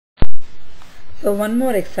So one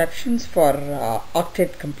more exceptions for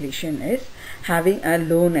octet completion is having a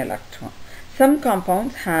lone electron. Some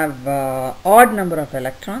compounds have odd number of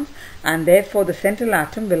electrons, and therefore the central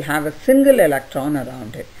atom will have a single electron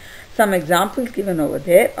around it. Some examples given over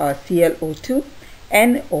there are ClO2,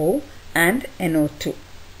 NO and NO2.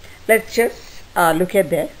 Let's just look at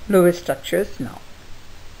their Lewis structures now.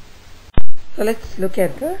 So let's look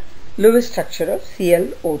at the Lewis structure of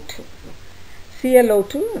ClO2.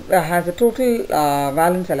 ClO2 has a total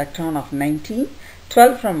valence electron of 19,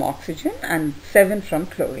 12 from oxygen and 7 from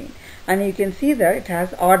chlorine. And you can see that it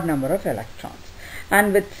has odd number of electrons.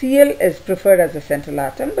 And with Cl is preferred as a central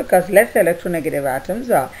atom because less electronegative atoms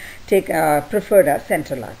are preferred as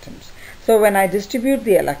central atoms. So when I distribute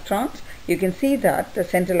the electrons, you can see that the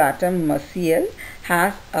central atom Cl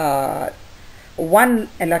has one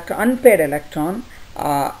unpaired electron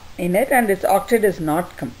in it, and its octet is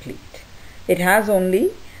not complete. It has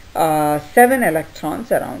only 7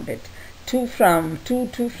 electrons around it. 2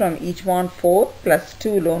 from each bond, 4 plus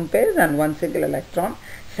 2 lone pairs and 1 single electron,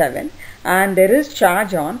 7. And there is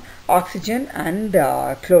charge on oxygen and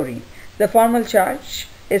chlorine. The formal charge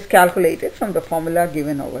is calculated from the formula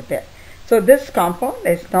given over there. So this compound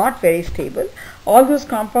is not very stable. All those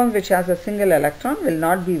compounds which has a single electron will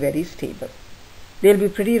not be very stable. They will be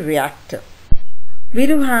pretty reactive. We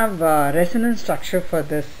do have resonance structure for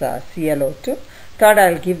this ClO2. Third,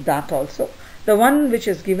 I will give that also. The one which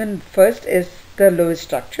is given first is the Lewis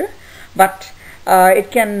structure, but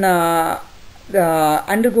it can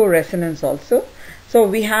undergo resonance also. So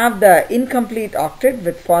we have the incomplete octet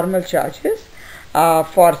with formal charges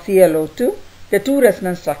for ClO2. The 2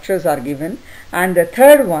 resonance structures are given, and the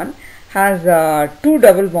third one has 2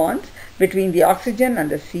 double bonds between the oxygen and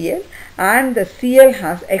the Cl, and the Cl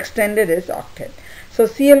has extended its octet. So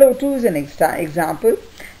ClO2 is an example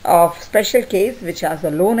of special case which has a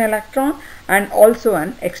lone electron and also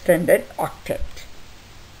an extended octet.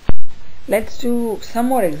 Let's do some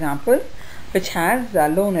more example which has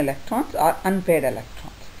lone electrons or unpaired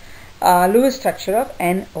electrons. Lewis structure of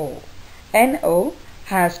NO. NO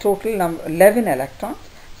has total 11 electrons.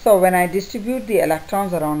 So when I distribute the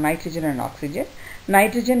electrons around nitrogen and oxygen,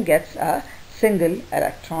 nitrogen gets a single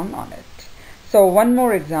electron on it. So one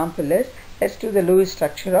more example is, let's do the Lewis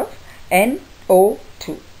structure of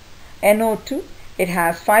NO2. NO2, it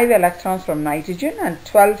has 5 electrons from nitrogen and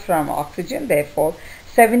 12 from oxygen, therefore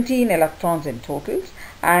 17 electrons in totals,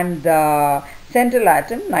 and the central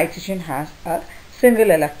atom nitrogen has a single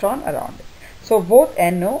electron around it. So both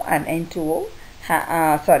NO and NO2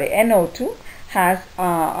 has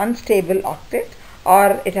unstable octet,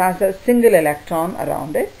 or it has a single electron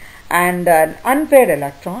around it, and an unpaired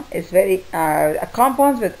electron is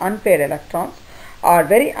compounds with unpaired electrons are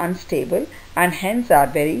very unstable and hence are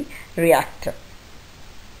very reactive.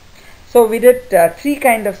 So we did 3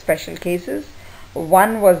 kind of special cases.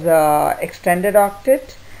 One was extended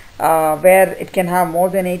octet where it can have more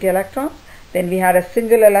than 8 electrons. Then we had a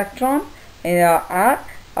single electron in our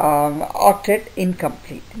octet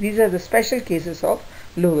incomplete. These are the special cases of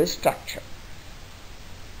Lewis structure.